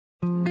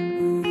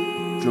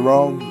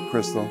Jerome,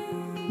 Krystyl,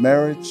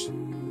 marriage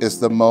is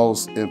the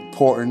most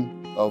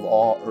important of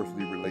all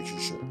earthly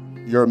relationships.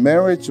 Your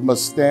marriage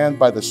must stand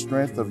by the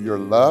strength of your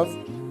love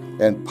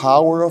and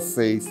power of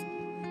faith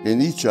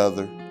in each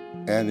other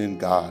and in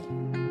God.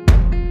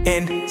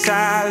 In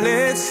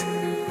silence,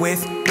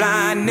 with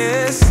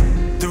blindness,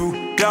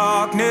 through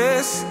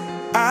darkness,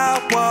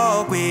 I'll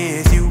walk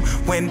with you.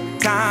 When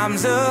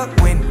time's up,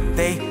 when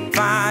they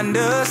find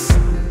us,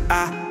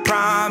 I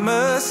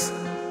promise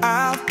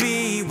I'll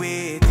be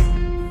with you.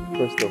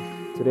 Krystyl,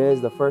 today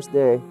is the first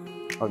day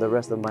of the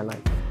rest of my life.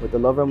 With the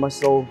lover of my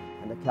soul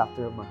and the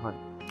captor of my heart.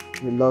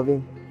 Your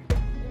loving,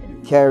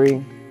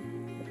 caring,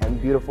 and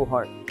beautiful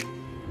heart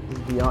is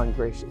beyond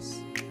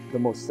gracious. The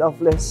most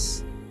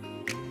selfless,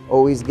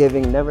 always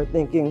giving, never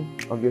thinking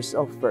of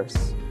yourself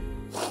first.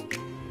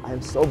 I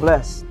am so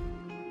blessed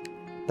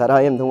that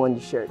I am the one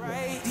you shared with.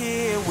 Right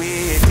here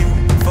with you,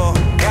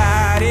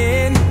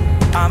 forgotten,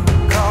 I'm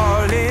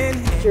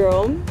calling.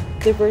 Jerome,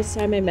 the first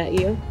time I met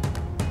you,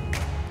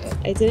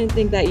 I didn't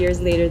think that years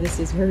later this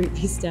is where we'd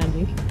be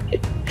standing.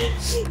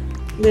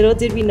 Little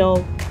did we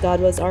know,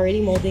 God was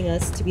already molding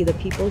us to be the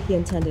people He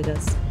intended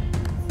us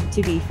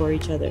to be for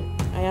each other.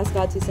 I asked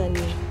God to send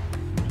me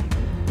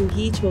who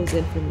He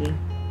chosen for me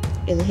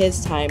in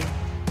His time,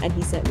 and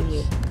He sent me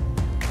you.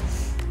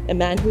 A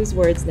man whose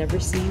words never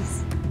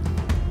cease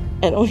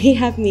and only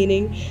have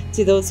meaning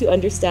to those who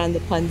understand, the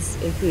puns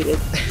included.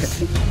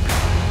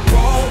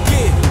 Won't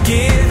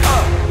give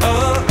up, I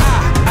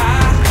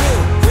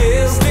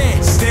will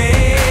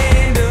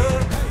stand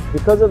up.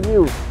 Because of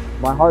you,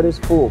 my heart is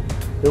full,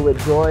 filled with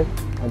joy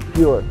and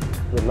pure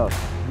with love.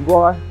 You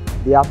are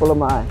the apple of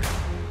my eye,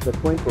 the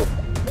twinkle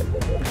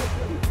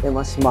in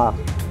my smile.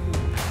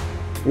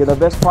 You're the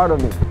best part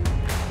of me.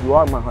 You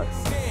are my heart.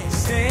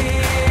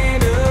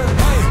 Stand up,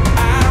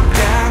 I'll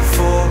die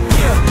for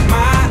you,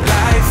 my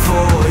life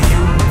for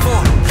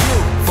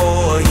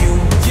you,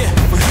 yeah,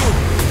 for you.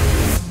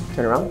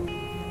 Turn around.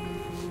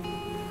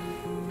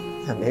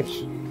 Yeah, babe.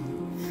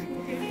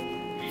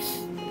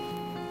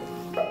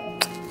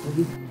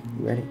 You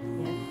ready?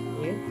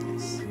 Yeah,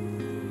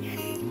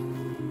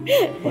 you?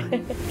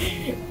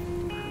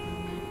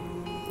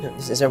 Yeah,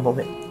 this is our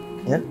moment.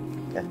 Yeah?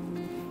 Yeah.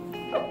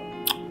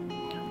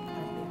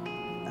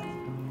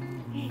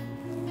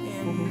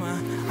 In my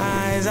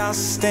eyes, I'll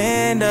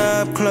stand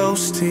up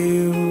close to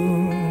you.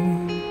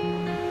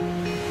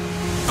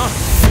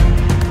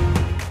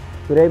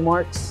 Today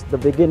marks the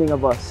beginning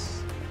of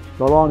us.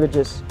 No longer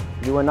just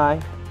you and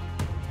I,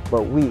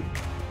 but we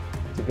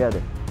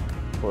together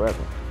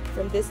forever.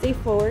 From this day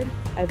forward,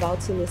 I vow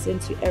to listen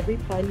to every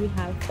pun you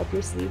have up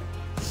your sleeve.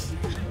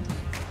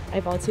 I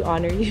vow to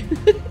honor you,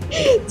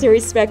 to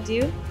respect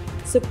you,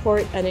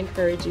 support and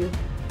encourage you.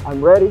 I'm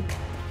ready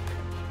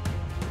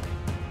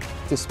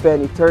to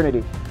spend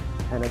eternity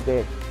and a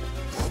day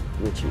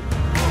with you.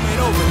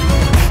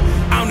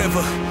 I'll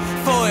never,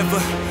 forever,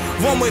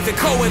 one with the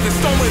cold with the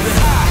storm with the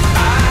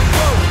I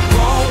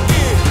won't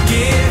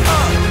give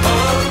up, I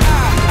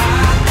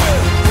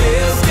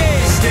will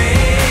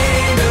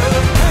stand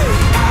up,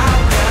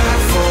 I'll die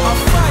for,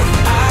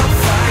 I'll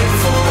fight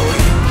for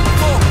you,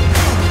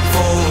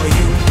 for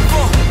you, I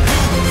won't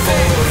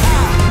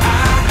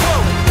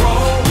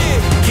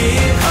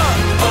give up, I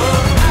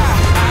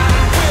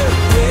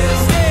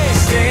will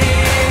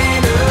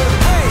stand up,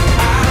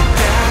 I'll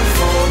die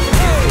for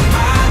my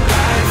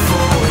life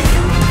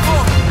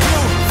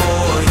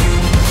for you,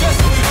 just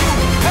for you,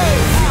 hey,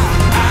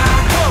 I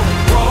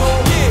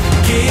won't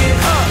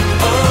give up,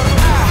 I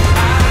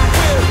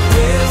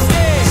will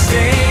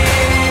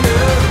stand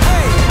up,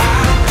 hey,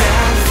 I'll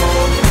die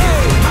for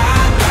my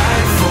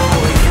life for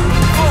you,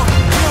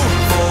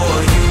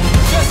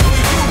 just for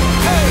you,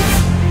 hey.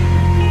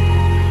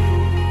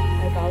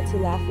 I vow to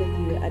laugh with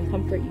you and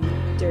comfort you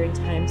during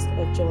times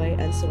of joy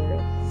and sorrow.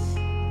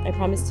 I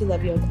promise to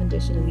love you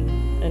unconditionally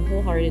and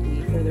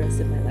wholeheartedly for the rest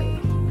of my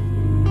life.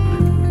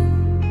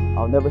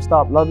 I'll never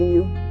stop loving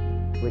you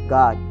with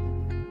God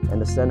in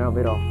the center of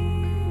it all.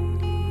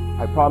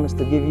 I promise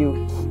to give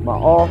you my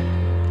all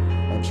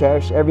and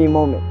cherish every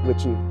moment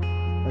with you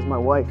as my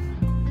wife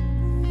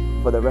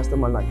for the rest of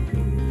my life.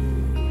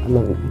 I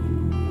love you.